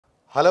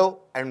Hello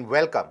and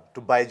welcome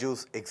to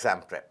Byjus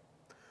Exam Prep.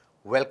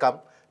 Welcome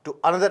to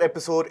another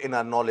episode in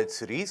our knowledge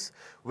series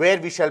where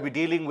we shall be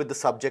dealing with the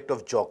subject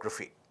of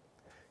geography.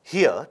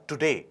 Here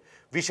today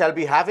we shall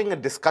be having a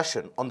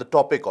discussion on the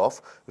topic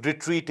of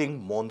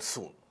retreating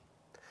monsoon.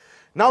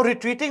 Now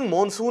retreating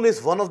monsoon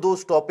is one of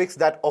those topics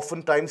that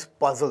oftentimes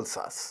puzzles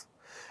us.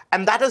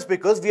 And that is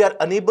because we are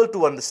unable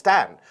to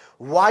understand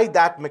why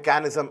that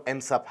mechanism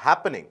ends up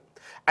happening.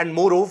 And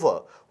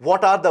moreover,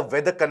 what are the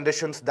weather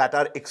conditions that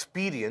are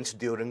experienced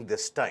during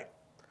this time?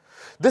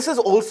 This is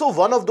also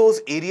one of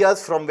those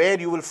areas from where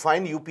you will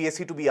find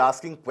UPSC to be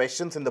asking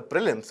questions in the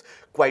prelims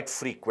quite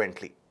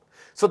frequently.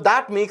 So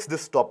that makes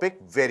this topic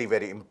very,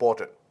 very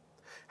important.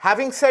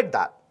 Having said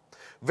that,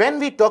 when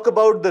we talk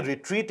about the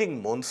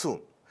retreating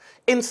monsoon,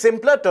 in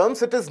simpler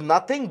terms, it is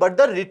nothing but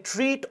the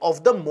retreat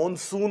of the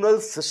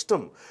monsoonal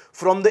system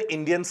from the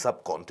Indian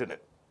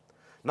subcontinent.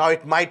 Now,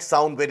 it might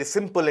sound very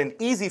simple and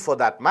easy for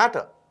that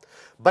matter,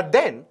 but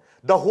then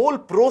the whole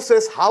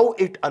process, how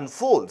it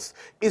unfolds,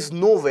 is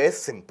nowhere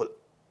simple.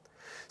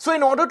 So,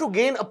 in order to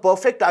gain a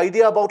perfect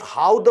idea about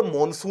how the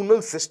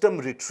monsoonal system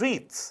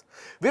retreats,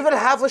 we will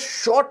have a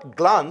short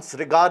glance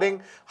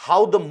regarding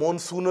how the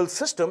monsoonal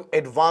system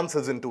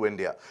advances into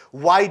India.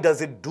 Why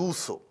does it do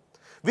so?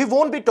 We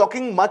won't be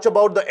talking much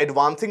about the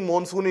advancing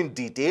monsoon in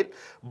detail,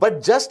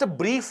 but just a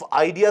brief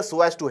idea so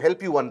as to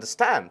help you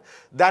understand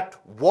that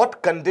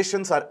what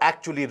conditions are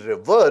actually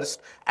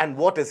reversed and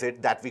what is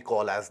it that we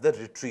call as the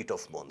retreat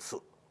of monsoon.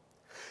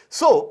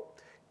 So,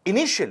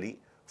 initially,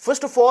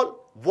 first of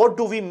all, what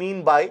do we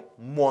mean by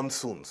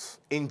monsoons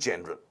in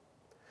general?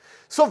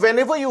 So,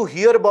 whenever you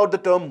hear about the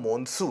term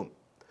monsoon,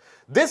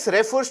 this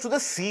refers to the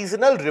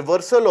seasonal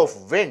reversal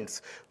of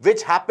winds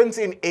which happens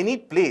in any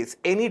place,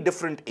 any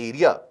different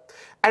area.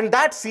 And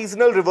that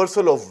seasonal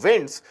reversal of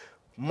winds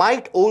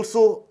might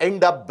also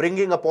end up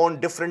bringing upon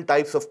different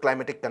types of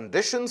climatic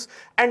conditions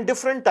and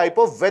different type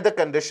of weather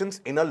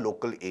conditions in a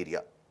local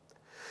area.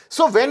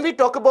 So when we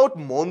talk about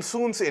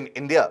monsoons in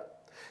India,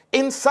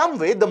 in some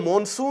way the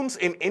monsoons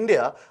in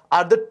India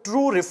are the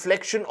true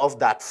reflection of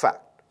that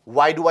fact.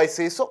 Why do I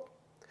say so?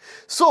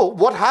 So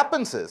what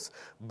happens is,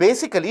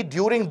 basically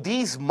during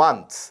these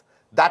months,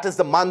 that is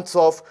the months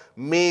of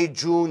May,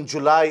 June,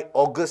 July,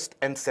 August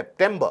and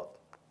September,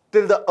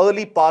 till the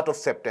early part of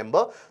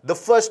September, the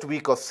first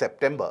week of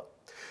September,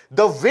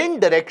 the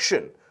wind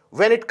direction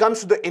when it comes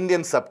to the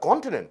Indian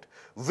subcontinent,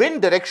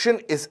 wind direction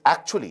is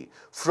actually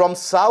from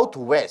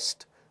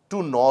southwest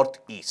to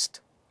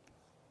northeast.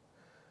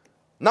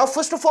 Now,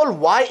 first of all,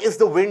 why is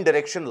the wind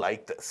direction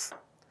like this?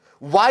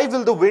 Why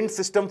will the wind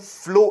system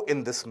flow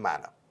in this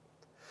manner?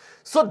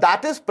 So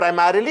that is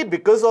primarily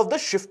because of the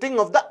shifting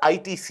of the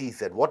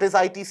ITCZ. What is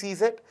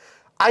ITCZ?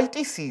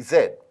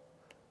 ITCZ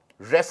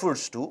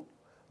refers to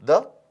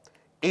the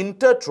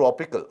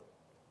intertropical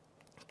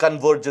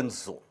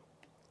convergence zone.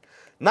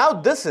 Now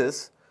this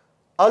is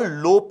a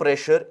low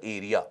pressure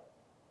area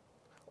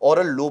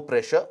or a low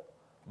pressure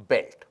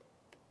belt.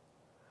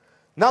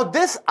 Now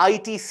this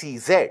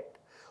ITCZ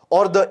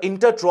or the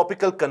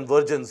intertropical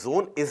convergence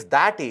zone is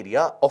that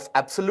area of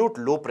absolute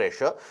low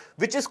pressure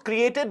which is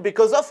created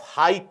because of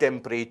high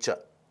temperature.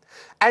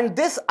 And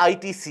this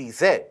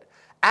ITCZ,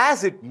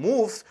 as it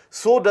moves,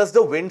 so does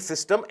the wind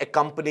system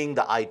accompanying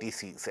the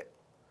ITCZ.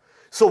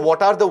 So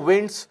what are the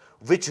winds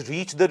which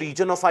reach the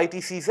region of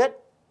ITCZ?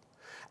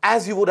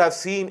 As you would have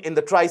seen in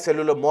the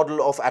tricellular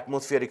model of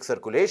atmospheric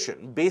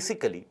circulation,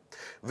 basically,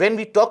 when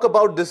we talk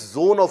about this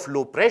zone of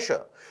low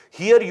pressure,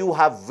 here you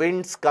have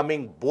winds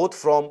coming both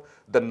from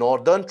the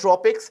northern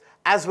tropics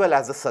as well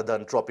as the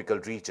southern tropical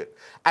region.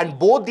 And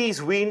both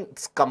these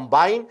winds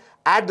combine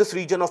at this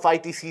region of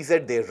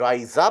ITCZ, they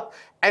rise up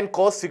and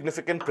cause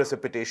significant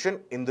precipitation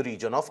in the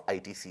region of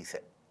ITCZ.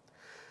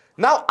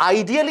 Now,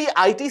 ideally,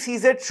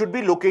 ITCZ should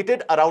be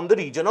located around the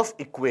region of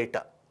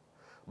equator.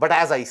 But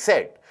as I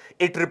said,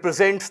 it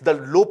represents the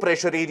low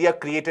pressure area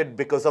created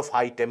because of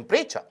high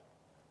temperature.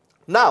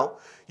 Now,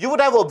 you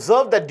would have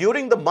observed that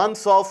during the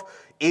months of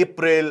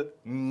April,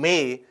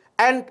 May,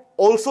 and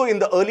also in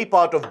the early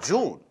part of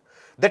June,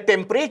 the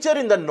temperature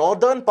in the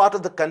northern part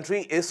of the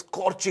country is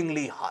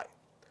scorchingly high.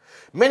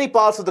 Many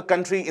parts of the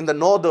country in the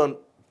northern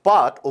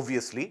part,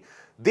 obviously,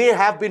 they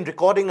have been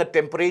recording a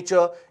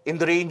temperature in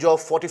the range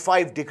of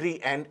 45 degree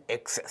and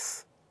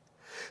excess.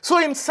 So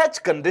in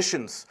such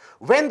conditions,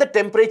 when the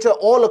temperature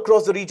all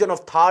across the region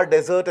of Thar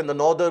Desert and the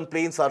northern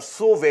plains are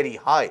so very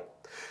high,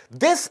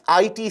 this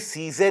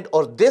ITCZ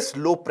or this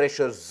low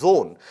pressure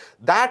zone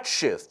that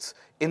shifts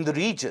in the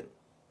region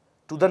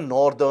to the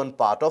northern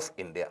part of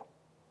India.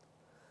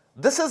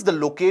 This is the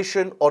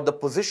location or the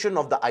position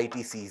of the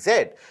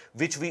ITCZ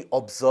which we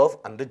observe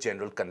under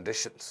general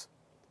conditions.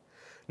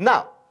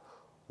 Now,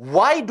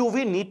 why do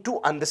we need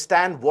to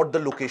understand what the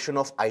location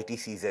of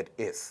ITCZ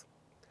is?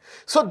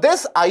 So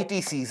this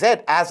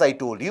ITCZ, as I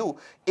told you,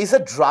 is a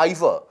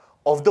driver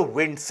of the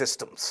wind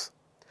systems.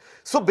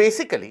 So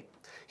basically,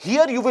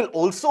 here you will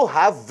also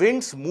have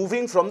winds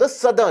moving from the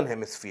southern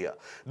hemisphere,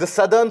 the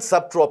southern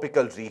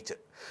subtropical region.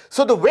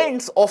 So the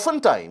winds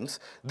oftentimes,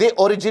 they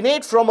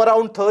originate from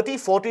around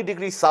 30-40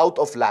 degrees south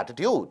of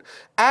latitude,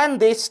 and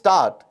they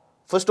start,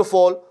 first of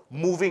all,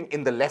 moving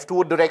in the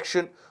leftward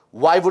direction.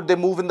 Why would they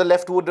move in the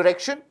leftward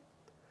direction?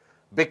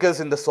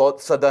 Because in the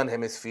southern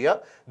hemisphere,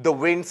 the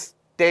winds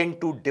tend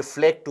to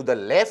deflect to the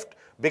left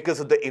because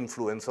of the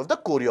influence of the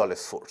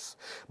Coriolis force.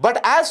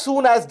 But as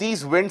soon as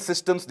these wind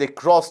systems, they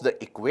cross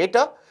the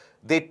equator,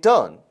 they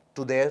turn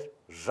to their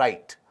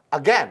right,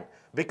 again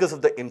because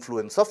of the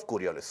influence of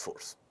Coriolis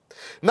force.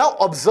 Now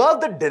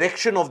observe the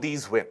direction of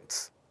these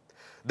winds.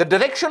 The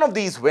direction of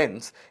these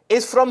winds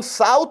is from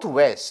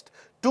southwest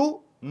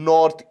to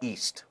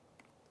northeast.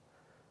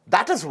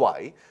 That is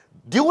why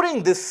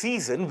during this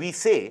season we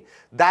say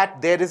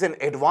that there is an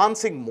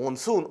advancing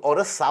monsoon or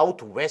a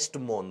southwest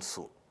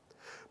monsoon.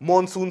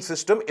 Monsoon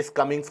system is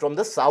coming from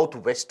the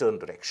southwestern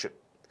direction.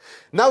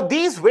 Now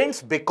these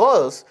winds,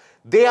 because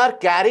they are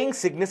carrying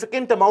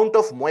significant amount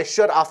of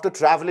moisture after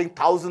traveling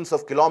thousands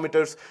of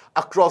kilometers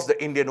across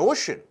the Indian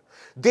Ocean,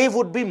 they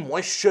would be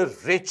moisture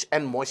rich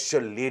and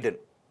moisture laden.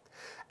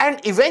 And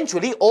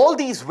eventually all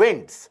these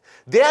winds,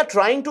 they are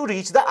trying to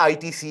reach the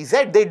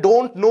ITCZ. They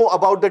don't know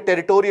about the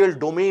territorial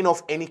domain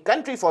of any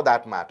country for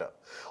that matter.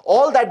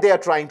 All that they are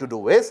trying to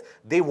do is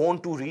they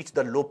want to reach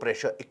the low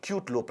pressure,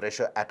 acute low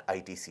pressure at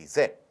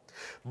ITCZ.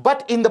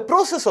 But in the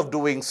process of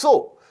doing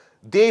so,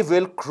 they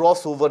will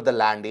cross over the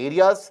land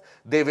areas,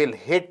 they will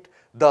hit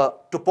the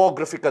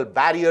topographical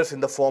barriers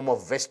in the form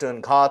of Western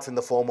Ghats, in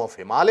the form of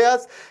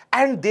Himalayas,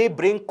 and they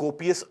bring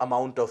copious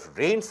amount of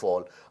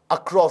rainfall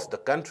across the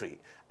country.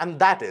 And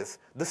that is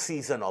the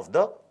season of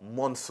the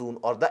monsoon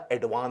or the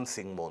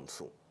advancing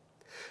monsoon.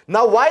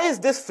 Now, why is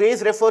this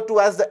phase referred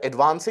to as the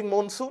advancing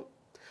monsoon?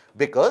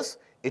 Because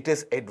it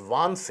is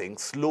advancing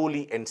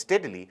slowly and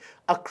steadily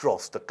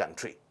across the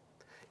country.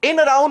 In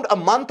around a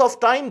month of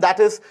time, that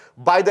is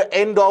by the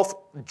end of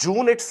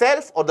June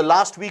itself or the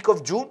last week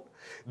of June,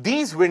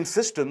 these wind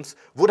systems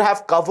would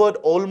have covered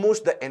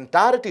almost the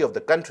entirety of the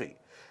country,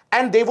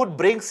 and they would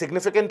bring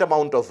significant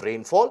amount of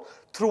rainfall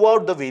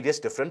throughout the various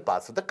different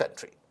parts of the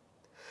country.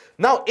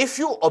 Now, if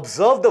you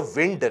observe the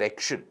wind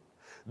direction,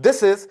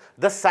 this is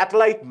the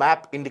satellite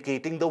map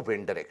indicating the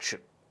wind direction.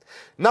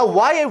 Now,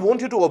 why I want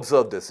you to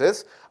observe this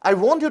is, I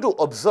want you to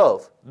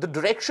observe the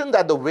direction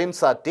that the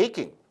winds are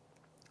taking,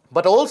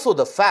 but also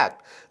the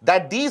fact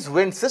that these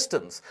wind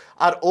systems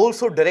are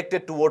also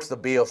directed towards the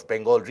Bay of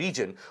Bengal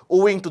region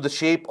owing to the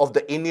shape of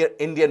the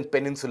Indian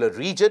peninsular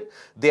region.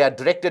 They are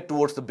directed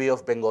towards the Bay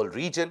of Bengal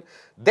region.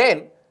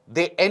 Then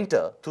they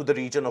enter to the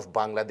region of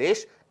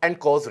Bangladesh and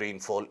cause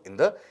rainfall in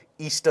the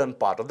eastern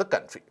part of the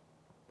country.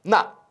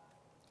 Now,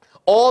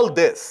 all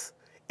this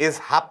is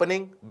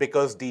happening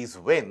because these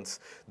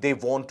winds, they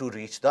want to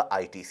reach the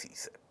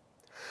ITCZ.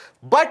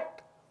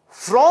 But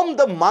from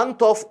the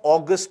month of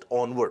August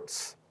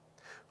onwards,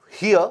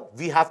 here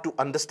we have to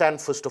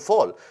understand first of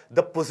all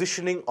the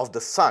positioning of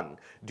the sun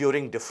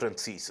during different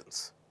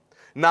seasons.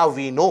 Now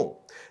we know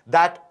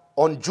that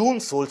on June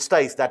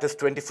solstice, that is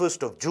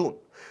 21st of June,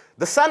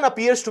 the sun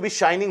appears to be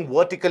shining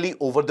vertically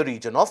over the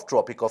region of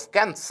Tropic of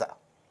Cancer,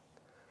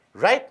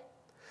 right?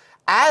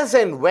 As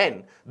and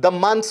when the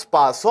months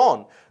pass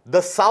on, the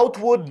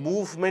southward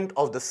movement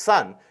of the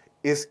sun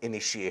is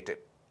initiated.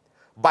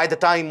 By the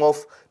time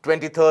of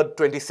 23rd,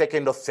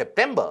 22nd of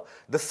September,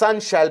 the sun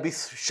shall be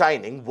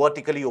shining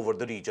vertically over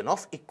the region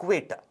of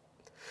equator.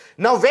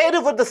 Now,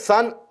 wherever the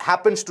sun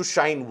happens to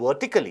shine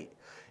vertically,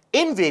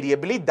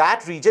 invariably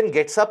that region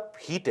gets up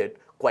heated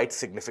quite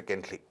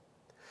significantly.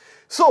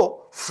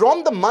 So,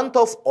 from the month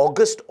of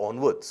August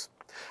onwards,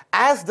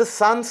 as the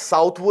sun's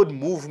southward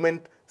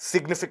movement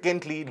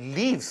significantly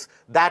leaves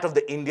that of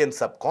the Indian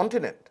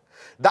subcontinent,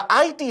 the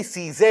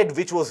ITCZ,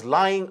 which was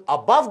lying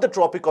above the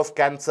Tropic of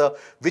Cancer,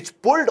 which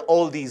pulled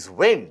all these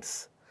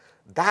winds,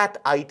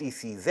 that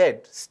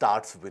ITCZ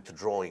starts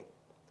withdrawing.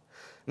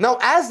 Now,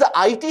 as the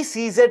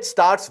ITCZ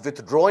starts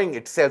withdrawing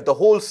itself, the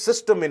whole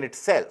system in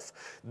itself,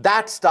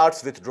 that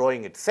starts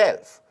withdrawing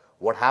itself,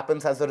 what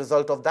happens as a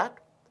result of that?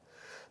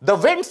 The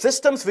wind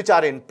systems which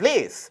are in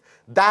place,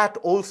 that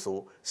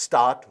also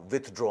start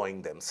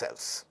withdrawing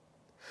themselves.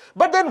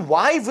 But then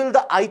why will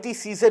the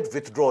ITCZ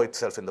withdraw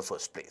itself in the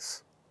first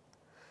place?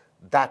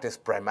 That is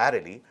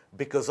primarily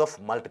because of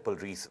multiple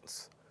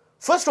reasons.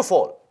 First of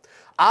all,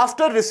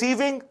 after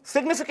receiving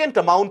significant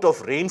amount of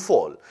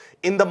rainfall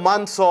in the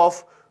months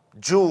of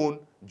June,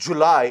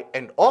 July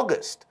and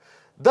August,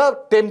 the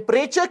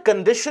temperature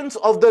conditions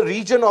of the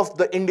region of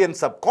the Indian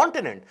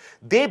subcontinent,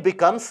 they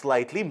become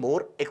slightly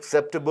more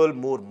acceptable,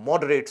 more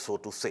moderate, so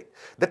to say.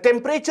 The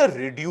temperature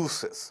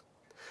reduces.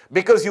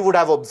 Because you would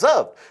have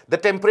observed the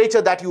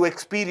temperature that you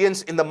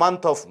experience in the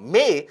month of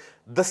May,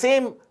 the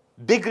same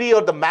degree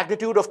or the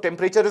magnitude of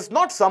temperature is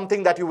not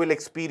something that you will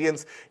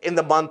experience in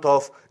the month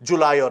of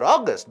July or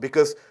August,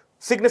 because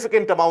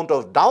significant amount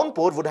of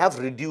downpour would have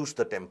reduced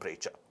the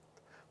temperature.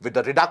 With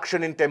the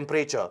reduction in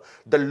temperature,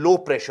 the low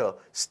pressure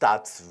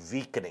starts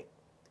weakening.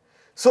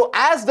 So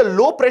as the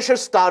low pressure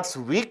starts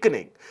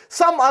weakening,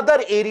 some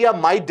other area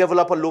might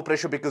develop a low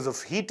pressure because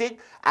of heating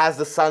as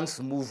the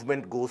sun's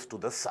movement goes to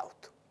the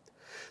south.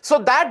 So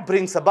that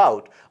brings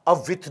about a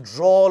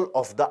withdrawal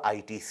of the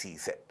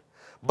ITCZ.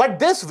 But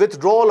this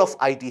withdrawal of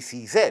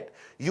ITCZ,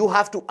 you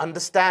have to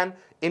understand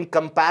in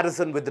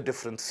comparison with the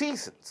different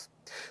seasons.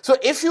 So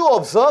if you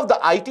observe the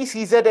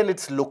ITCZ and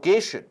its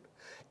location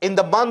in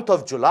the month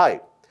of July,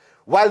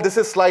 while this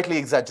is slightly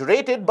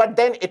exaggerated, but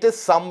then it is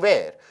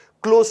somewhere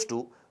close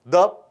to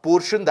the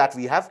portion that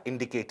we have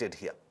indicated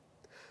here.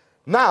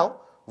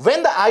 Now,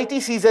 when the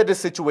ITCZ is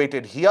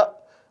situated here,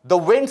 the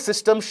wind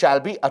system shall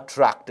be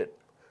attracted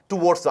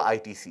towards the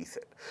ITCZ.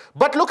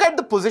 But look at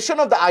the position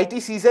of the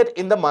ITCZ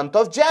in the month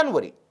of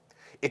January.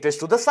 It is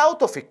to the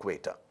south of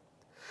equator.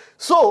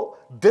 So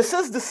this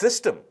is the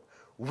system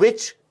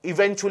which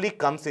eventually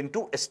comes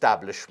into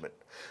establishment.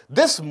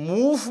 This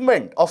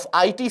movement of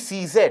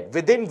ITCZ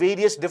within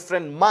various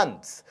different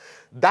months,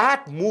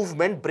 that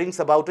movement brings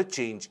about a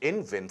change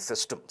in wind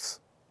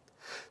systems.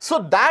 So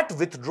that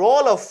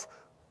withdrawal of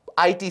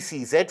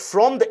ITCZ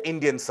from the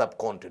Indian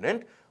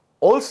subcontinent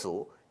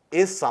also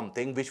is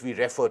something which we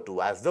refer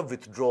to as the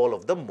withdrawal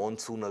of the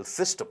monsoonal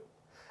system.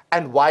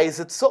 And why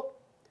is it so?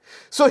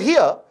 So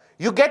here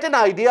you get an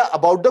idea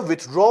about the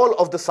withdrawal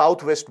of the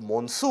southwest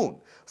monsoon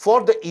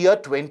for the year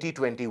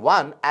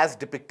 2021 as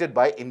depicted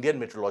by Indian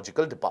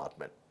Meteorological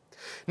Department.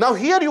 Now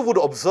here you would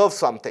observe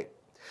something,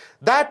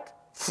 that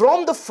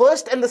from the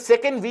first and the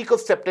second week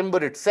of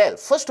September itself,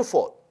 first of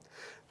all,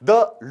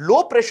 the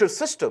low pressure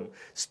system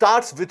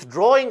starts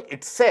withdrawing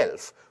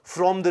itself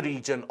from the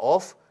region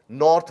of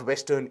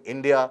northwestern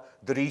India,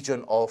 the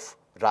region of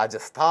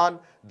Rajasthan,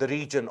 the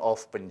region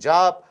of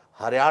Punjab,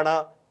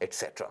 Haryana,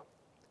 etc.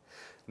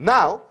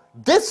 Now,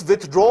 this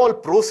withdrawal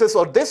process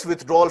or this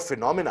withdrawal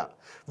phenomena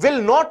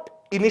will not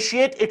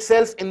initiate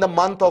itself in the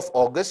month of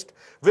August,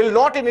 will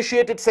not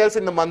initiate itself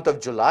in the month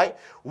of July,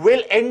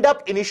 will end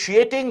up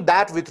initiating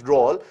that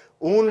withdrawal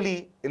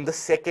only in the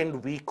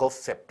second week of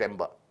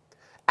September.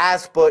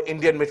 As per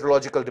Indian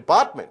Meteorological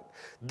Department,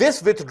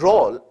 this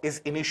withdrawal is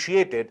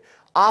initiated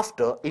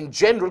after, in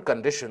general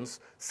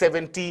conditions,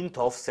 17th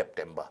of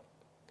September.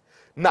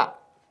 Now,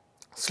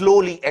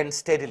 slowly and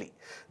steadily,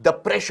 the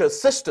pressure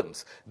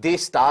systems, they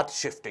start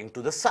shifting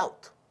to the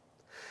south.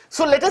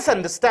 So let us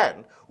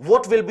understand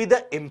what will be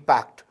the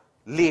impact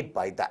laid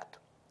by that.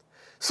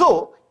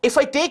 So if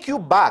I take you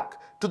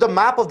back to the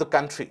map of the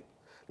country,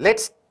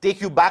 let's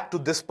take you back to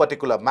this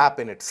particular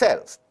map in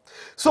itself.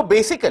 So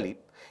basically,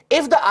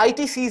 if the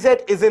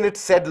ITCZ is in its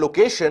said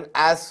location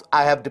as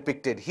I have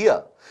depicted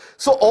here,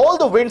 so all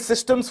the wind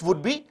systems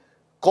would be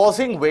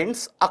causing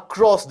winds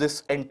across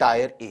this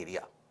entire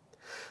area.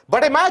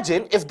 But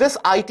imagine if this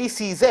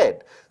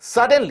ITCZ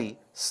suddenly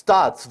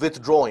starts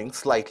withdrawing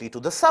slightly to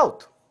the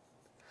south.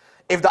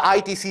 If the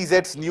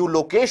ITCZ's new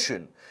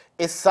location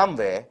is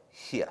somewhere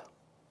here.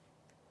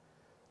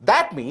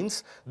 That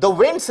means the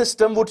wind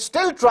system would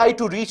still try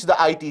to reach the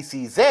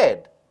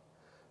ITCZ,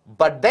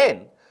 but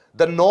then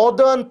the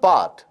northern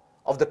part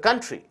of the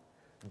country,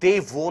 they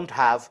won't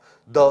have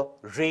the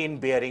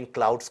rain-bearing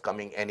clouds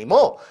coming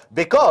anymore,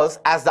 because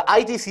as the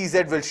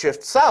ITCZ will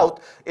shift south,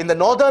 in the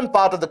northern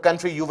part of the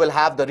country you will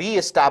have the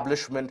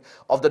re-establishment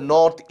of the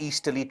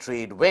northeasterly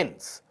trade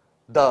winds,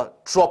 the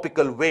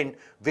tropical wind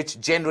which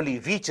generally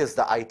reaches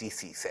the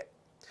ITCZ.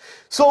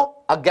 So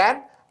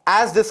again,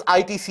 as this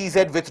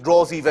ITCZ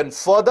withdraws even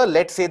further,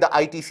 let's say the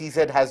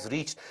ITCZ has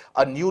reached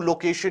a new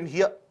location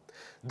here,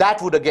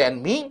 that would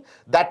again mean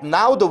that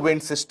now the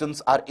wind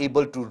systems are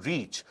able to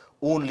reach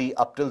only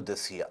up till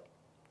this year.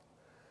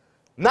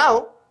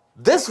 Now,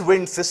 this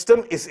wind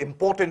system is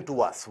important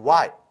to us.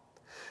 Why?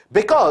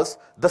 Because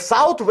the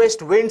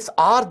southwest winds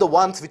are the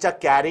ones which are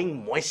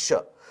carrying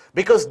moisture,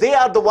 because they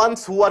are the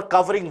ones who are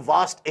covering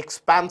vast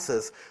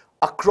expanses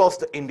across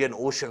the Indian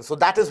Ocean. So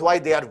that is why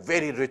they are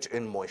very rich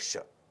in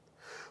moisture.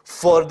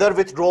 Further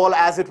withdrawal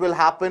as it will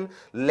happen,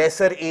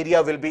 lesser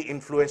area will be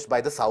influenced by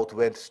the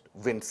southwest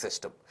wind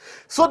system.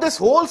 So this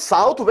whole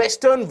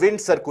southwestern wind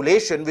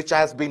circulation which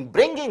has been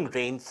bringing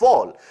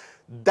rainfall,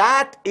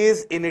 that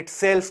is in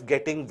itself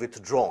getting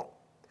withdrawn.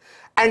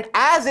 And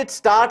as it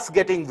starts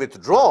getting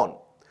withdrawn,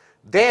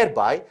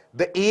 thereby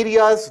the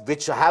areas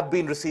which have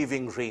been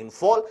receiving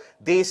rainfall,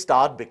 they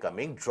start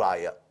becoming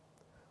drier.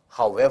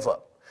 However,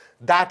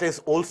 that is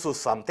also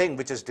something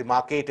which is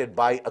demarcated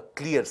by a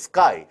clear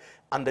sky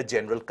under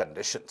general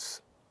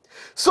conditions.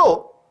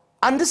 So,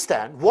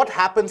 understand what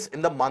happens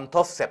in the month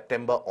of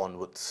September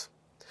onwards.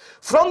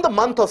 From the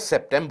month of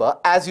September,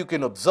 as you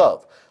can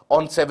observe,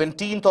 on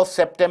 17th of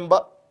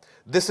September,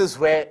 this is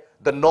where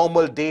the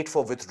normal date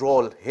for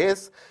withdrawal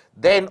is.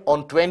 Then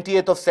on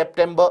 20th of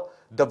September,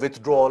 the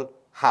withdrawal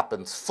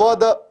happens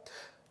further.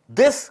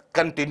 This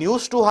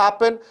continues to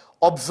happen.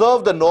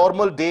 Observe the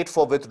normal date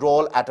for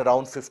withdrawal at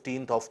around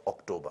 15th of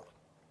October.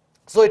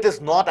 So it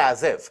is not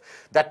as if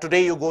that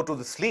today you go to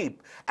the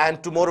sleep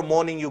and tomorrow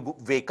morning you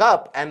wake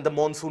up and the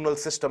monsoonal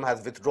system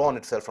has withdrawn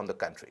itself from the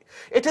country.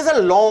 It is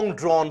a long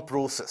drawn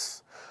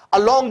process. A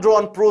long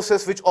drawn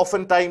process which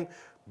oftentimes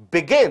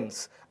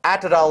begins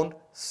at around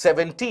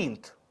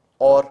 17th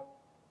or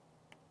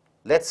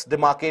let's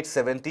demarcate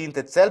 17th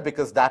itself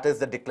because that is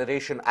the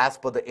declaration as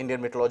per the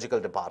Indian Meteorological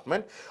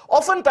Department.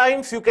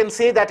 Oftentimes you can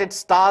say that it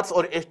starts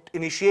or it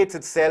initiates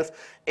itself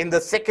in the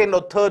 2nd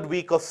or 3rd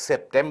week of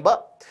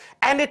September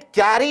and it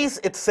carries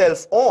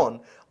itself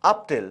on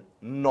up till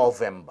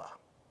November.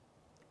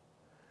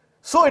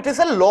 So it is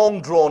a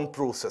long drawn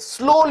process.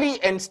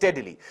 Slowly and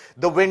steadily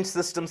the wind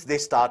systems, they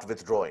start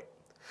withdrawing.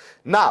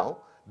 Now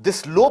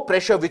this low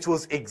pressure which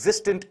was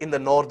existent in the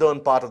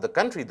northern part of the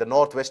country, the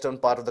northwestern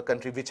part of the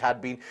country, which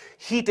had been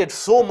heated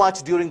so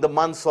much during the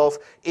months of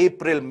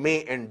April,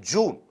 May and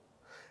June,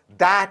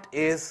 that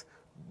is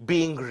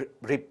being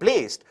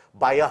replaced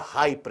by a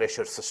high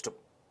pressure system.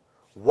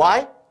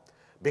 Why?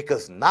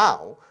 Because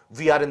now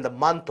we are in the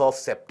month of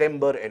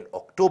September and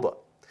October,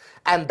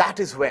 and that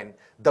is when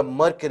the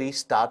mercury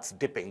starts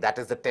dipping, that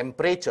is the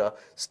temperature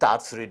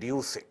starts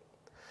reducing.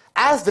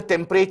 As the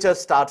temperature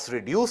starts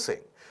reducing,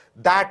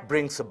 that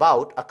brings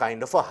about a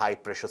kind of a high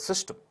pressure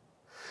system.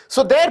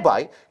 So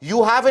thereby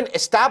you have an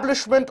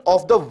establishment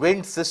of the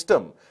wind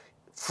system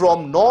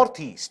from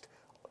northeast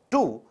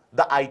to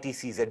the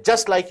ITCZ,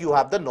 just like you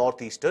have the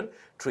northeastern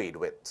trade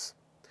winds.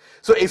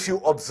 So if you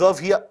observe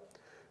here,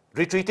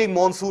 retreating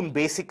monsoon,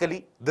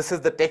 basically this is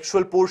the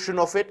textual portion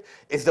of it,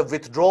 is the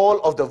withdrawal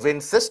of the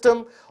wind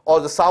system or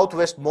the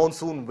southwest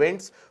monsoon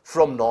winds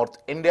from North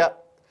India.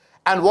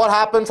 And what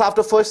happens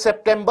after 1st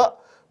September?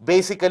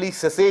 Basically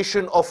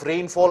cessation of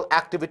rainfall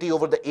activity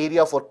over the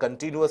area for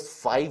continuous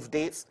 5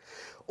 days.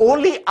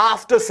 Only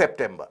after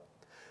September,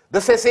 the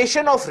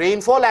cessation of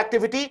rainfall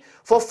activity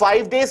for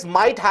 5 days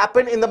might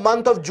happen in the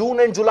month of June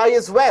and July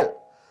as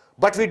well.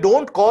 But we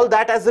don't call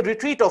that as a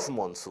retreat of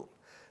monsoon.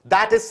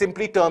 That is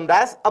simply termed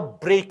as a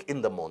break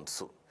in the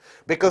monsoon,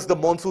 because the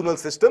monsoonal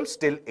system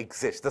still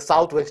exists. The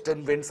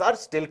southwestern winds are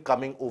still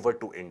coming over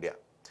to India.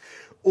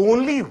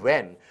 Only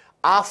when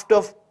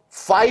after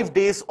 5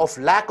 days of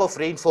lack of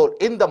rainfall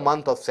in the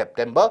month of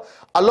September,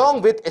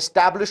 along with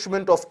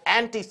establishment of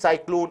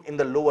anticyclone in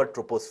the lower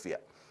troposphere.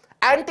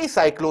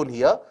 Anticyclone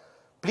here,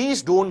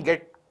 please don't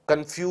get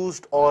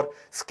confused or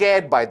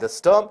scared by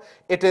this term.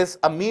 It is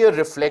a mere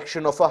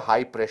reflection of a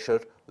high pressure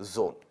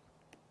zone.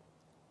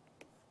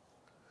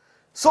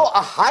 So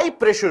a high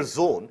pressure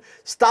zone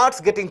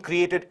starts getting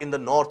created in the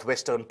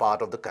northwestern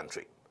part of the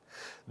country.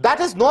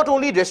 That is not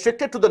only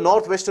restricted to the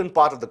northwestern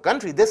part of the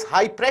country. This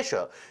high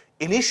pressure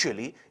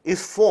initially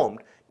is formed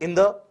in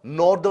the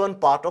northern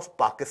part of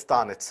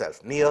Pakistan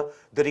itself, near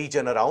the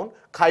region around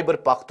Khyber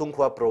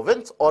Pakhtunkhwa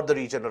province or the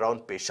region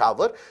around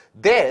Peshawar.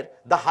 There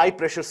the high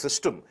pressure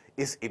system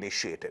is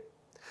initiated.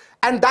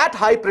 And that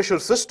high pressure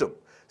system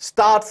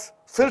starts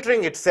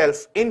filtering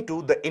itself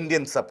into the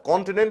Indian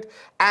subcontinent,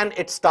 and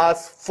it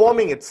starts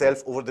forming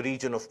itself over the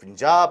region of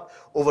Punjab,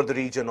 over the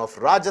region of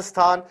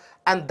Rajasthan,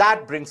 and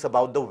that brings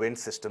about the wind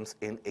systems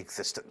in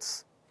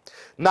existence.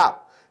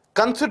 Now,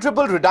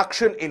 considerable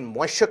reduction in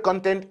moisture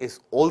content is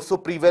also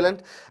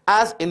prevalent,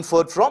 as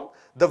inferred from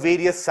the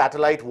various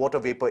satellite water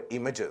vapor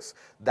images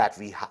that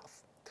we have.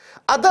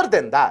 Other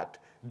than that,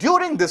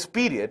 during this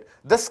period,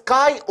 the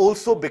sky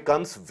also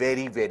becomes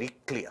very, very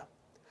clear.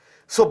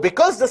 So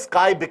because the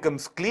sky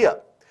becomes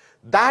clear,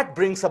 that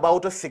brings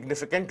about a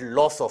significant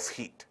loss of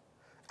heat,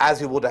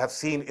 as you would have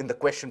seen in the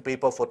question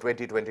paper for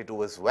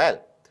 2022 as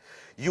well.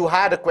 You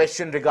had a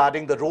question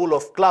regarding the role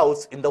of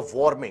clouds in the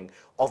warming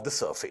of the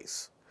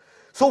surface.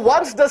 So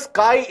once the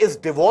sky is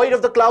devoid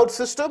of the cloud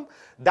system,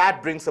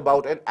 that brings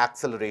about an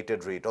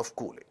accelerated rate of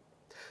cooling.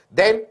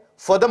 Then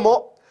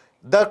furthermore,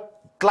 the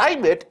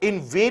climate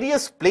in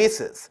various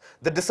places,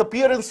 the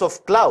disappearance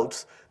of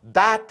clouds,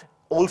 that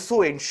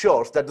also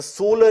ensures that the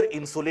solar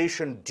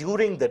insolation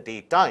during the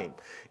daytime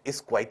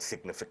is quite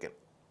significant.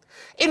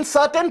 In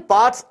certain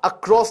parts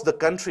across the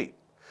country,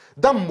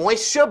 the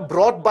moisture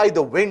brought by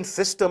the wind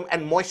system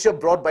and moisture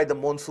brought by the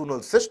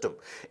monsoonal system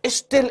is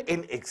still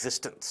in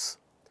existence.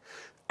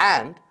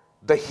 And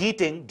the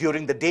heating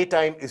during the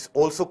daytime is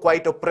also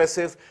quite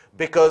oppressive,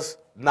 because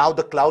now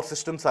the cloud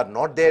systems are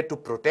not there to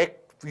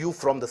protect you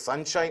from the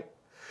sunshine.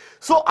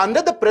 So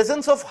under the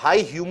presence of high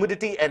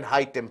humidity and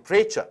high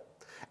temperature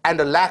and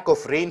a lack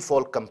of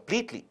rainfall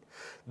completely,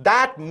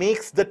 that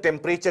makes the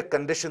temperature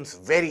conditions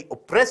very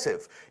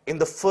oppressive in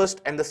the 1st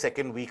and the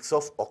 2nd weeks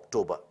of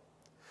October.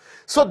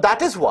 So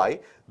that is why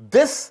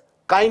this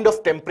kind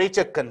of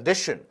temperature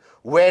condition,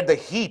 where the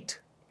heat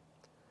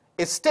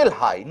is still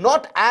high,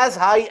 not as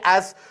high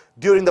as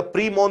during the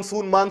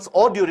pre-monsoon months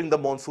or during the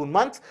monsoon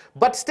months,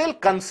 but still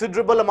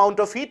considerable amount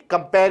of heat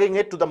comparing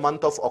it to the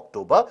month of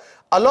October,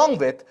 along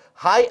with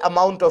high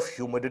amount of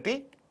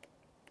humidity,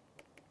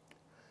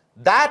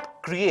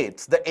 that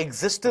creates the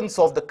existence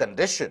of the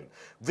condition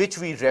which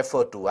we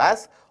refer to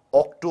as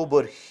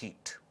October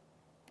heat.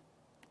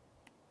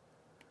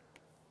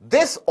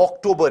 This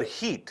October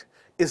heat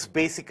is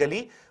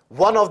basically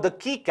one of the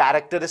key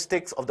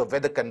characteristics of the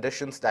weather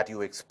conditions that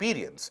you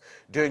experience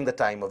during the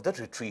time of the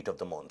retreat of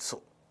the monsoon.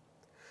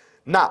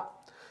 Now,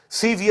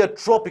 severe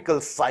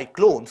tropical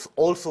cyclones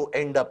also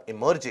end up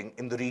emerging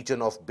in the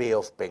region of Bay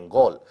of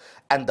Bengal,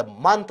 and the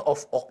month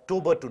of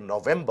October to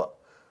November,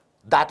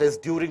 that is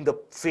during the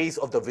phase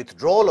of the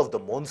withdrawal of the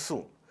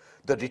monsoon,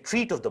 the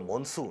retreat of the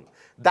monsoon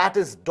that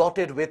is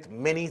dotted with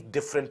many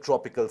different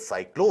tropical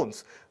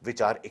cyclones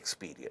which are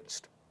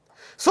experienced.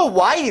 So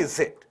why is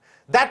it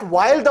that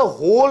while the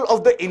whole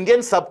of the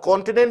Indian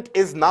subcontinent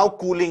is now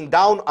cooling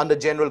down under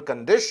general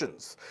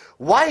conditions,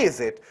 why is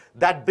it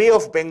that Bay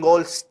of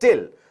Bengal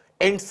still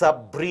ends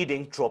up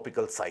breeding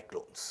tropical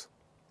cyclones?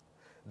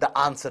 The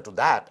answer to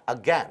that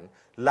again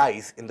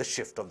lies in the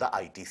shift of the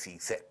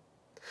ITCZ.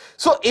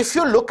 So if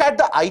you look at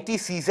the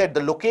ITCZ,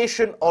 the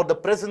location or the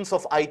presence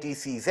of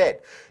ITCZ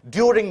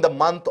during the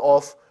month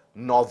of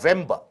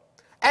November,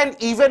 and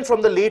even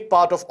from the late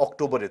part of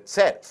October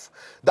itself,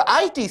 the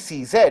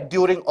ITCZ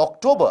during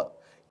October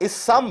is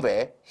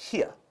somewhere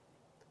here.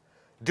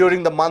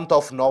 During the month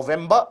of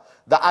November,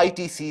 the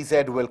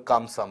ITCZ will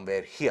come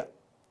somewhere here.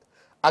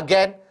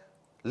 Again,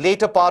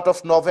 later part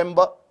of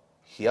November,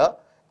 here,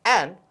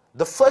 and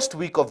the first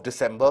week of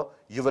December,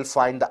 you will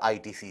find the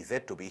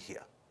ITCZ to be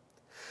here.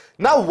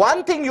 Now,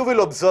 one thing you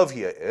will observe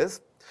here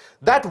is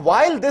that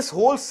while this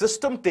whole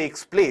system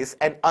takes place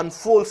and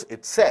unfolds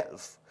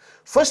itself,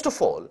 first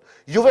of all,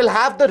 you will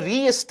have the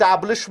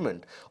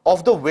re-establishment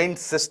of the wind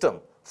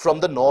system from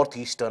the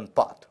northeastern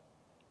part.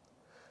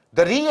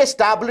 The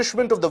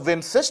re-establishment of the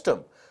wind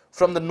system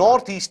from the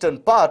northeastern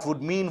part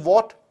would mean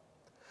what?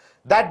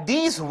 That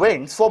these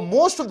winds, for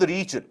most of the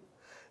region,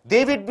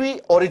 they would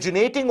be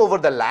originating over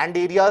the land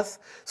areas,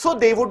 so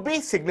they would be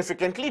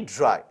significantly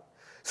dry.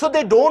 So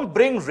they don't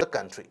bring the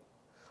country.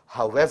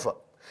 However,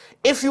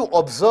 if you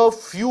observe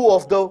few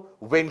of the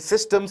wind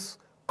systems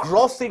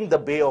crossing the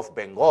Bay of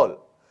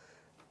Bengal,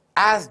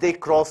 as they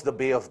cross the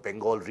Bay of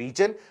Bengal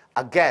region,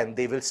 again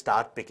they will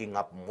start picking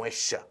up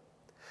moisture.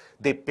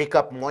 They pick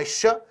up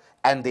moisture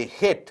and they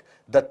hit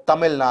the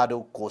Tamil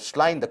Nadu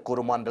coastline, the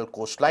Coromandel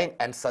coastline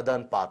and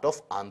southern part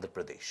of Andhra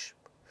Pradesh.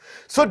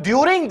 So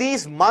during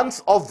these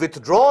months of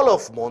withdrawal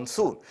of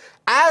monsoon,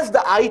 as the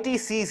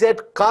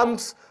ITCZ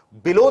comes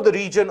below the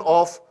region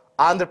of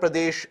Andhra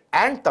Pradesh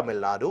and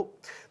Tamil Nadu,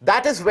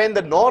 that is when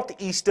the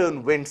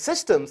northeastern wind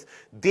systems,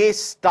 they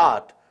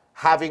start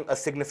having a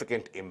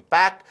significant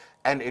impact.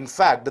 And in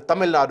fact, the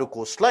Tamil Nadu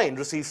coastline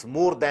receives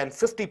more than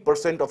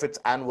 50% of its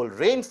annual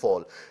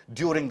rainfall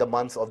during the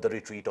months of the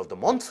retreat of the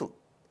monsoon.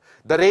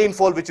 The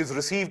rainfall which is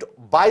received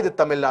by the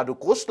Tamil Nadu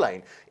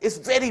coastline is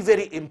very,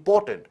 very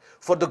important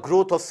for the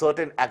growth of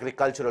certain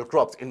agricultural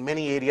crops. In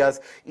many areas,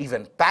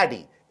 even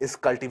paddy is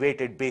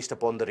cultivated based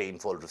upon the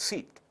rainfall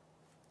received.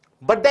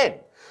 But then,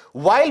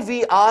 while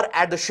we are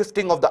at the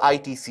shifting of the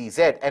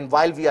ITCZ and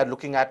while we are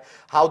looking at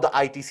how the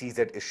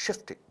ITCZ is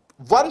shifting,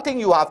 one thing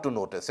you have to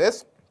notice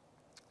is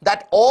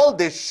that all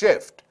this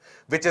shift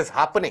which is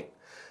happening,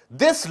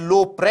 this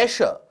low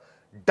pressure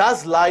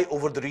does lie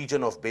over the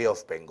region of Bay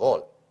of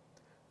Bengal,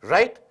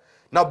 right?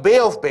 Now, Bay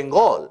of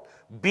Bengal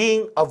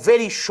being a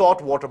very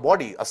short water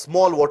body, a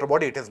small water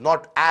body, it is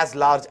not as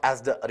large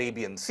as the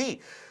Arabian Sea.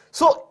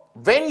 So,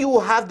 when you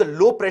have the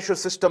low pressure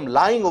system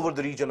lying over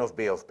the region of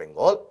Bay of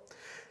Bengal,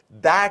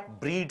 that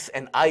breeds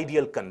an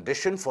ideal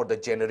condition for the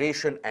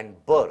generation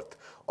and birth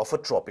of a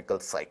tropical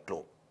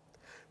cyclone.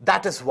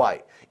 That is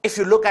why, if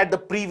you look at the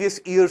previous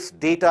year's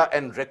data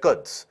and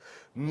records,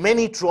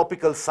 many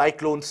tropical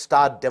cyclones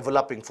start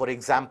developing. For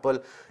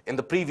example, in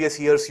the previous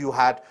years, you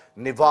had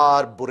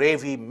Nivar,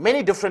 Burevi,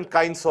 many different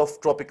kinds of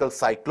tropical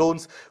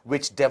cyclones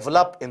which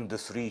develop in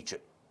this region.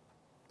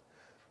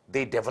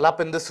 They develop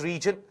in this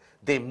region,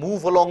 they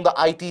move along the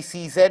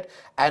ITCZ,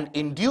 and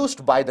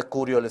induced by the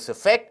Coriolis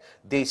effect,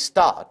 they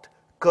start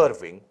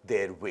curving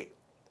their way.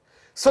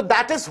 So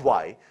that is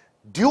why,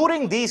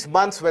 during these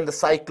months when the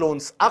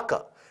cyclones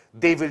occur,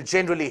 they will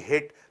generally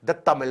hit the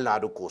Tamil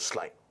Nadu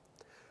coastline.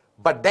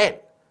 But then,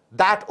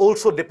 that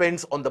also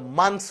depends on the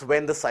months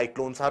when the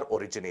cyclones are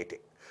originating.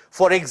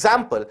 For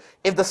example,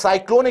 if the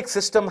cyclonic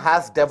system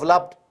has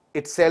developed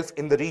itself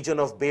in the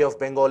region of Bay of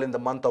Bengal in the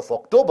month of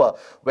October,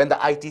 when the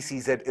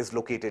ITCZ is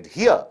located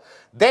here,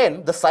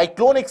 then the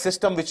cyclonic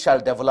system which shall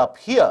develop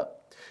here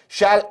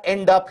shall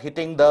end up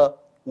hitting the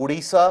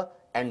Odisha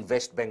and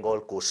West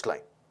Bengal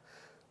coastline.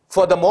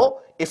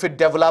 Furthermore, if it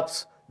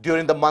develops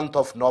during the month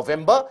of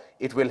November,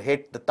 it will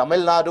hit the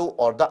Tamil Nadu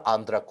or the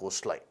Andhra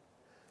coastline.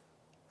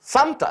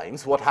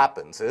 Sometimes what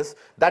happens is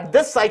that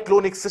this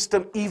cyclonic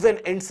system even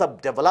ends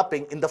up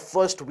developing in the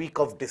first week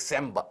of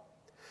December.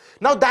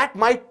 Now that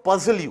might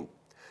puzzle you,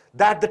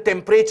 that the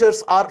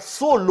temperatures are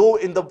so low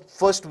in the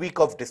first week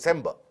of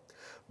December,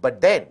 but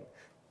then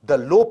the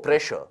low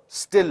pressure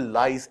still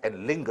lies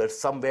and lingers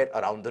somewhere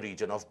around the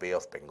region of Bay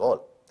of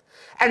Bengal.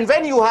 And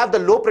when you have the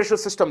low pressure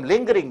system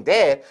lingering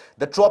there,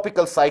 the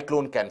tropical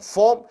cyclone can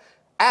form,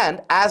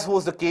 and as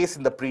was the case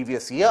in the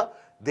previous year,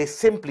 they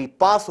simply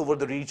pass over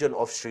the region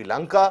of Sri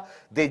Lanka,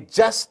 they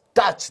just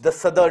touch the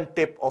southern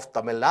tip of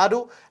Tamil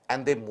Nadu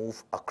and they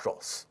move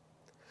across.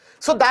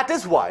 So that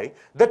is why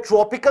the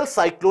tropical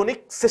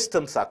cyclonic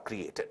systems are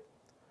created.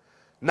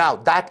 Now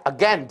that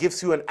again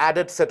gives you an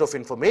added set of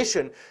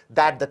information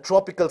that the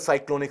tropical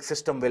cyclonic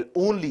system will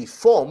only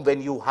form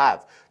when you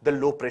have the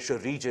low pressure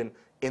region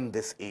in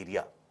this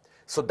area.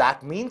 So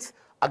that means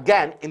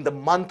again in the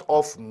month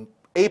of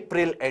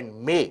April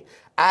and May,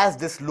 as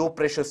this low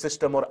pressure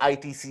system or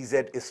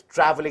ITCZ is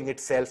traveling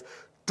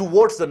itself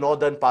towards the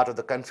northern part of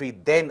the country,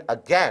 then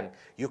again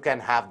you can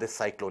have this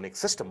cyclonic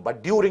system.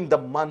 But during the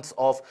months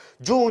of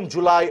June,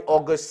 July,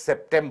 August,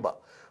 September,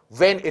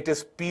 when it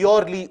is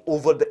purely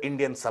over the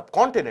Indian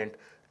subcontinent,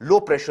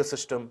 low pressure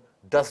system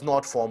does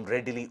not form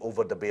readily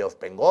over the Bay of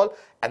Bengal,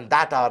 and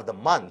that are the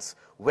months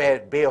where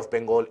Bay of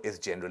Bengal is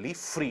generally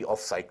free of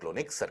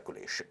cyclonic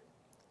circulation.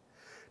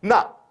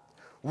 Now,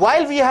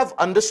 while we have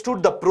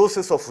understood the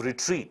process of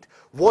retreat,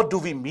 what do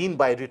we mean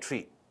by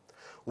retreat?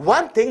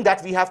 One thing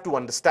that we have to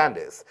understand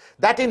is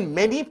that in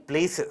many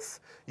places,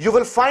 you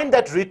will find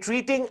that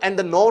retreating and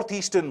the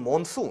northeastern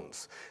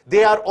monsoons,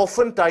 they are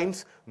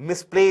oftentimes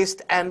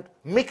misplaced and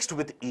mixed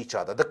with each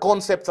other. The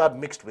concepts are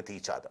mixed with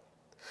each other.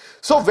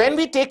 So when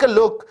we take a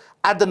look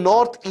at the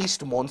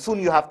northeast monsoon,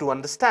 you have to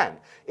understand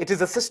it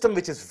is a system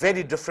which is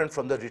very different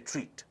from the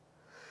retreat.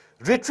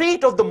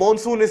 Retreat of the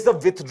monsoon is the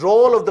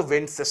withdrawal of the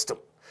wind system.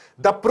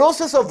 The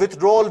process of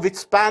withdrawal which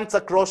spans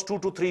across 2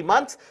 to 3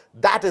 months,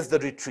 that is the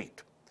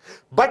retreat.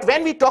 But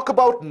when we talk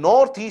about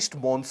northeast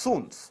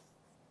monsoons,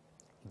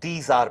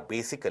 these are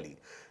basically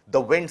the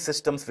wind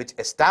systems which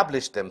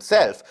establish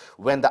themselves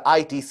when the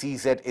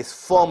ITCZ is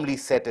firmly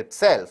set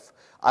itself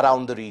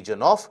around the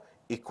region of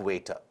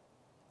equator.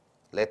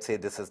 Let's say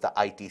this is the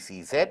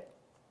ITCZ.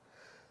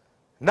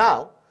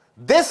 Now,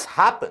 this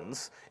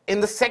happens in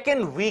the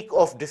second week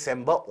of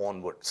December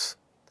onwards.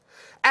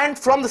 And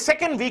from the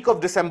second week of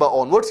December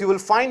onwards, you will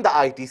find the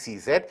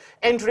ITCZ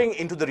entering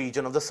into the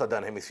region of the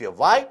southern hemisphere.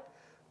 Why?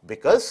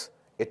 Because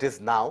it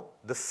is now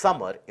the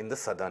summer in the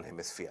southern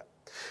hemisphere.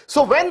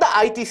 So when the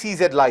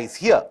ITCZ lies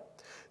here,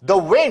 the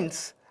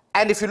winds,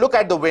 and if you look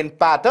at the wind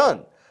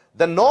pattern,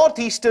 the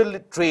northeasterly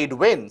trade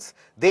winds,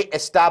 they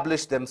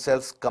establish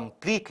themselves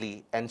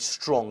completely and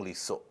strongly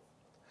so.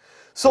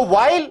 So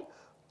while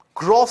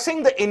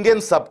crossing the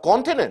Indian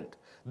subcontinent,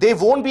 they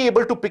won't be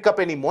able to pick up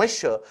any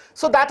moisture.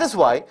 So that is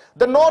why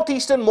the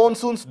northeastern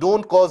monsoons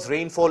don't cause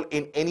rainfall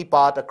in any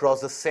part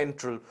across the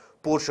central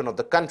portion of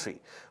the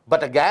country.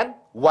 But again,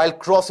 while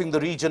crossing the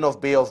region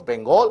of Bay of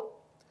Bengal,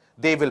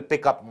 they will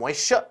pick up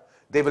moisture.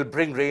 They will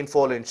bring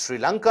rainfall in Sri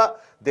Lanka.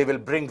 They will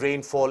bring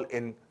rainfall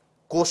in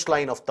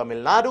coastline of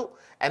Tamil Nadu,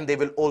 and they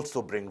will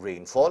also bring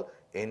rainfall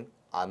in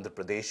Andhra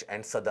Pradesh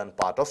and southern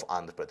part of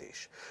Andhra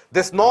Pradesh.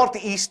 This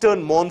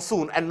northeastern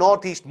monsoon, and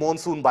northeast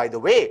monsoon, by the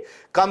way,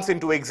 comes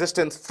into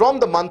existence from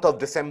the month of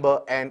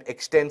December and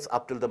extends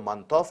up till the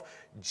month of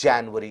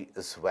January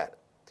as well.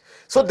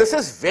 So this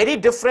is very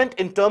different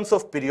in terms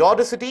of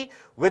periodicity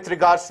with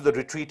regards to the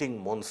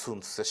retreating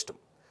monsoon system.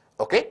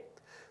 Okay?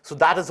 So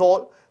that is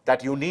all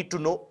that you need to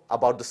know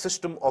about the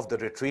system of the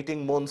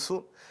retreating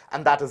monsoon,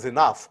 and that is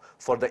enough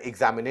for the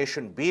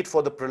examination, be it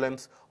for the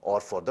prelims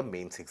or for the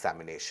mains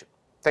examination.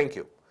 Thank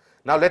you.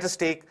 Now let us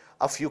take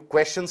a few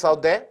questions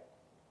out there.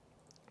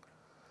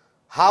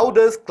 How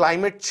does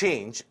climate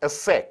change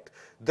affect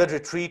the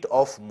retreat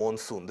of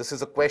monsoon? This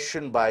is a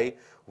question by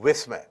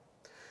Wismer.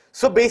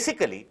 So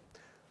basically,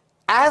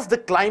 as the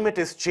climate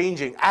is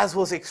changing, as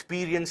was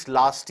experienced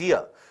last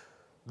year,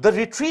 the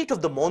retreat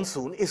of the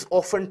monsoon is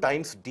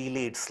oftentimes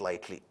delayed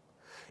slightly.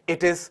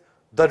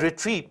 The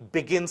retreat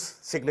begins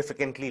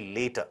significantly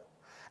later.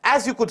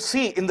 As you could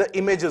see in the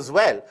image as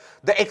well,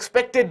 the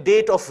expected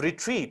date of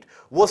retreat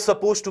was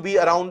supposed to be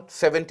around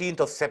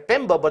 17th of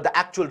September, but the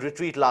actual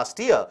retreat last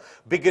year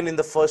began in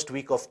the first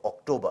week of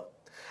October.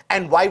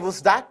 And why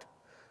was that?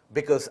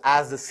 Because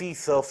as the sea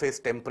surface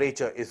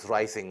temperature is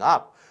rising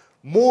up,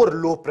 more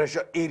low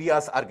pressure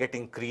areas are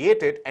getting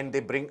created and they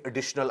bring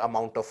additional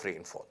amount of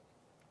rainfall.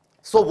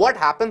 So what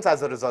happens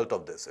as a result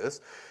of this is,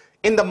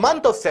 in the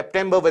month of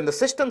September, when the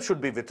system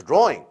should be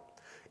withdrawing,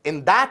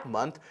 in that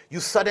month, you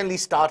suddenly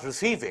start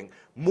receiving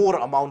more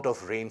amount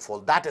of rainfall.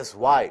 That is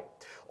why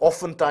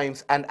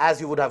oftentimes, and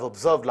as you would have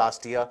observed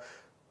last year,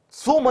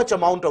 so much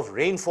amount of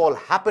rainfall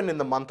happened in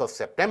the month of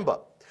September.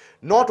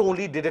 Not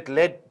only did it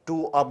lead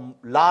to a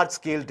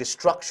large-scale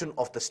destruction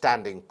of the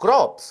standing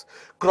crops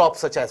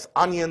such as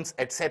onions,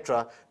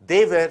 etc.,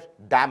 they were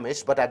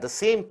damaged, but at the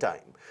same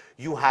time,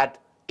 you had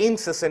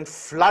incessant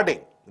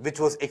flooding which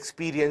was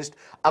experienced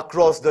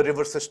across the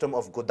river system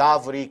of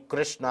Godavari,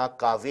 Krishna,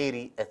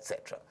 Kaveri,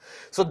 etc.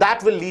 So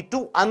that will lead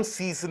to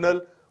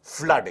unseasonal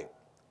flooding.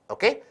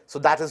 Okay, so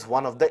that is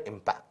one of the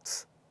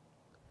impacts.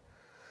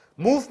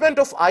 Movement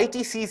of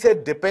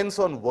ITCZ depends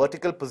on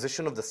vertical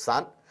position of the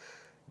sun.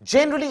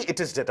 Generally, it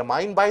is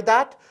determined by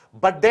that,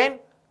 but then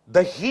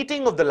the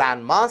heating of the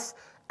landmass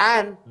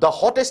and the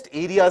hottest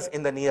areas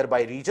in the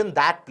nearby region,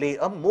 that play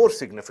a more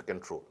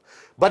significant role.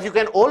 But you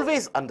can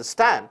always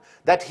understand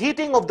that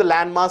heating of the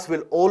landmass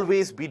will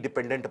always be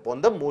dependent upon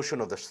the motion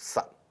of the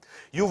sun.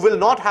 You will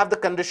not have the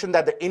condition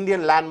that the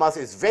Indian landmass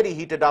is very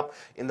heated up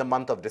in the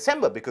month of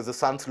December because the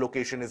sun's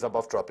location is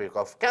above Tropic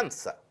of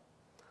Cancer.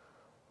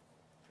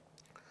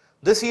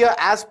 This year,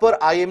 as per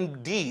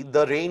IMD,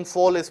 the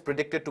rainfall is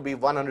predicted to be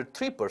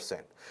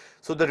 103%.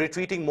 So the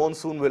retreating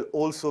monsoon will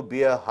also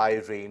be a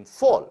high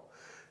rainfall.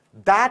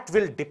 That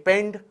will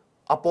depend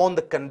upon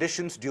the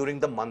conditions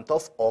during the month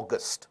of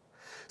August.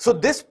 So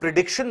this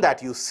prediction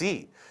that you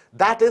see,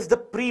 that is the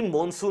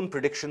pre-monsoon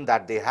prediction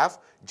that they have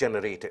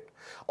generated.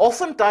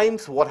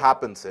 Oftentimes what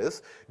happens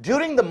is,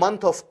 during the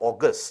month of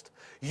August,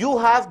 you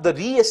have the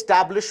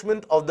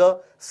re-establishment of the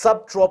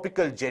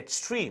subtropical jet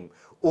stream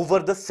over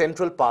the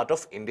central part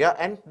of India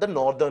and the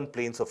northern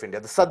plains of India,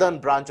 the southern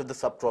branch of the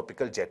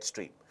subtropical jet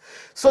stream.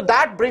 So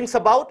that brings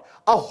about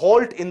a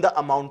halt in the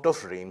amount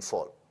of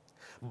rainfall.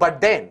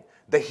 But then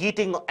the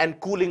heating and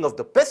cooling of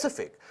the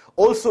Pacific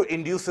also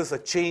induces a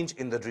change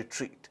in the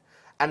retreat.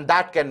 And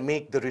that can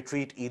make the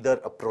retreat either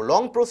a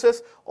prolonged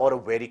process or a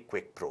very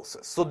quick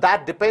process. So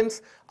that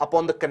depends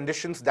upon the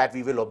conditions that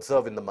we will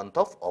observe in the month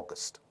of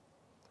August.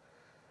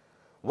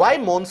 Why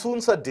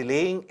monsoons are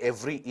delaying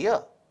every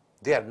year?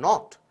 They are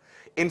not.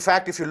 In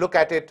fact, if you look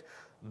at it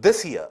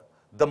this year,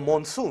 the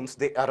monsoons,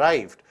 they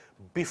arrived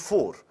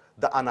before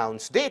the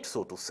announced date,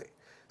 so to say.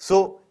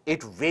 So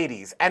it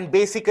varies, and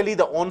basically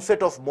the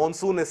onset of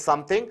monsoon is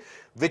something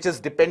which is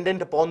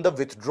dependent upon the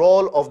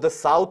withdrawal of the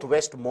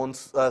southwest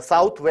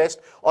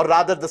or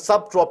rather the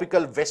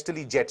subtropical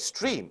westerly jet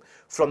stream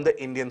from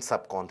the Indian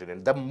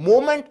subcontinent. The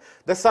moment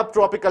the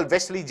subtropical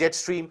westerly jet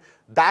stream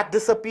that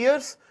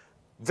disappears,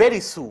 very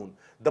soon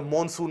the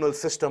monsoonal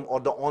system or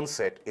the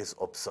onset is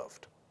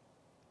observed.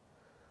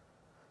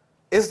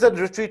 Is the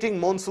retreating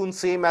monsoon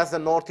same as the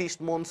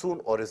northeast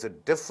monsoon, or is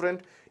it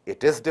different?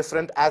 It is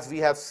different, as we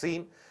have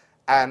seen,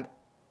 and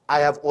I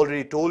have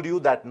already told you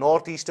that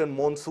northeastern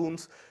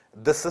monsoons,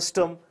 the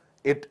system,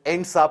 it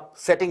ends up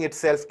setting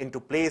itself into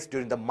place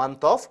during the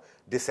month of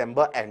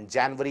December and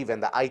January, when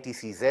the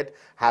ITCZ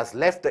has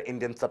left the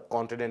Indian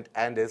subcontinent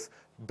and is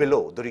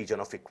below the region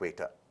of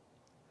equator.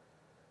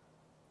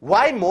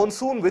 Why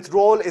monsoon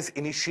withdrawal is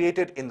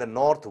initiated in the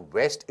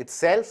northwest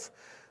itself?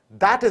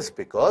 That is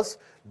because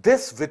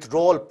this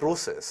withdrawal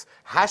process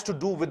has to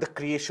do with the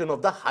creation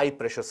of the high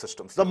pressure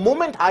systems. The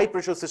moment high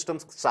pressure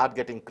systems start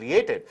getting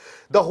created,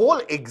 the whole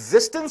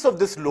existence of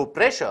this low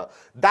pressure,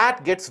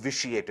 that gets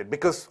vitiated,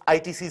 because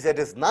ITCZ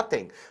is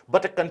nothing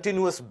but a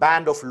continuous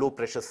band of low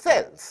pressure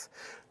cells.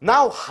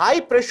 Now high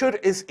pressure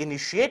is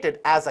initiated,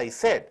 as I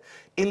said,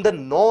 in the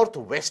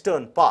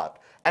northwestern part,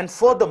 and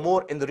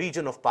furthermore in the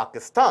region of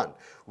Pakistan,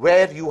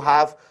 where you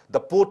have the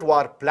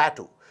Potwar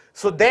Plateau.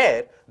 So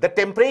there, the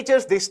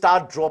temperatures, they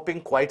start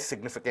dropping quite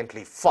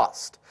significantly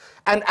fast.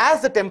 And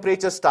as the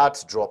temperature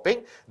starts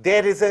dropping,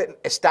 there is an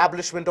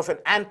establishment of an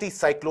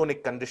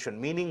anticyclonic condition,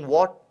 meaning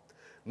what?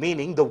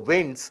 Meaning the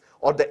winds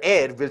or the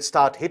air will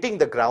start hitting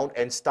the ground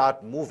and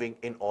start moving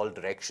in all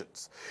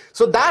directions.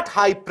 So that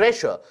high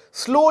pressure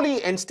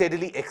slowly and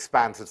steadily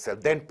expands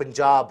itself. Then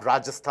Punjab,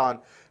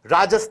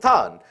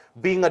 Rajasthan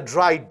being a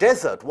dry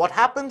desert, what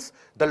happens?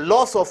 The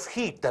loss of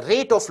heat, the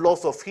rate of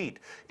loss of heat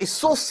is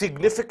so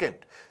significant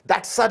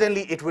that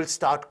suddenly it will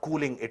start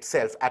cooling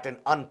itself at an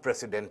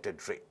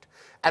unprecedented rate.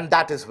 And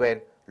that is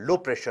when low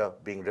pressure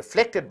being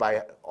reflected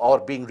by or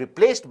being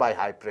replaced by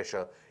high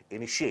pressure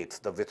initiates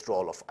the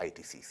withdrawal of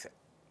ITCZ.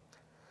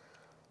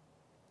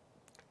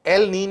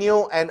 El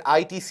Nino and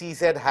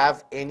ITCZ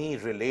have any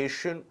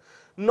relation?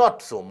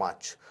 Not so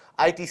much.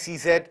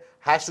 ITCZ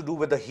has to do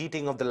with the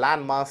heating of the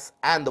landmass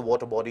and the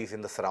water bodies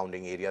in the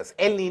surrounding areas.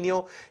 El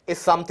Nino is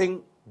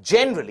something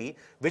generally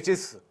which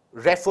is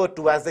referred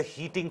to as the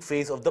heating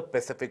phase of the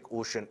Pacific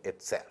Ocean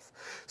itself.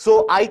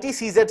 So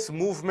ITCZ's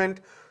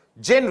movement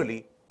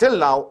generally till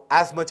now,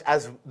 as much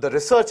as the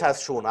research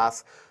has shown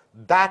us,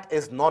 that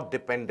is not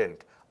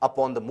dependent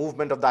upon the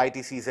movement of the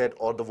ITCZ,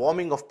 or the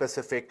warming of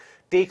Pacific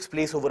takes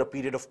place over a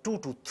period of 2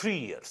 to 3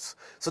 years.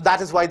 So that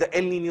is why the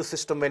El Nino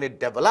system, when it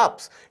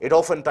develops, it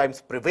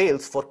oftentimes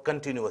prevails for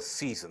continuous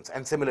seasons,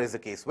 and similar is the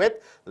case with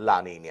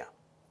La Nina.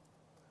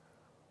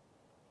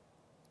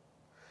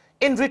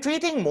 In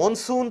retreating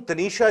monsoon,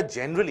 Tanisha,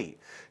 generally,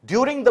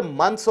 during the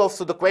months of,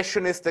 so the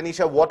question is,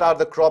 Tanisha, what are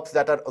the crops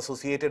that are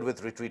associated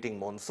with retreating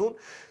monsoon?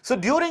 So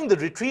during the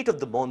retreat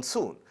of the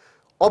monsoon,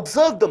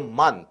 observe the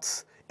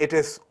months, it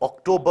is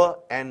October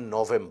and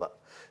November.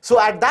 So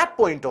at that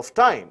point of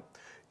time,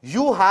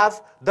 you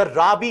have the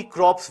Rabi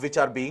crops which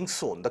are being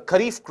sown. The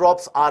Kharif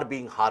crops are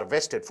being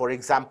harvested. For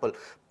example,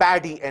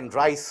 paddy and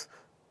rice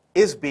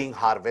is being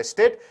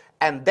harvested,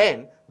 and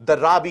then the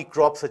Rabi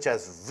crops such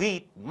as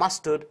wheat,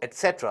 mustard,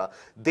 etc.,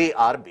 they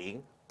are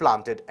being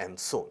planted and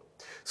sown.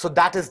 So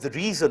that is the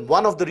reason,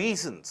 one of the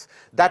reasons,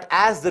 that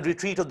as the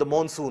retreat of the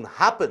monsoon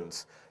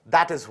happens,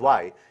 that is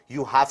why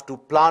you have to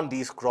plant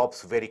these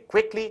crops very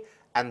quickly,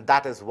 and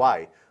that is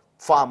why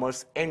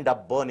farmers end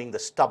up burning the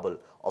stubble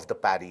of the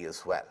paddy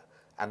as well.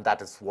 And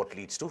that is what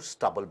leads to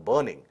stubble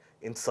burning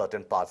in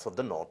certain parts of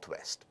the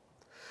northwest.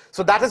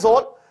 So that is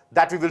all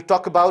that we will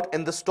talk about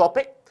in this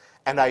topic,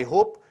 and I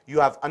hope you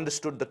have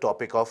understood the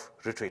topic of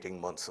retreating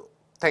monsoon.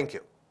 Thank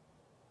you.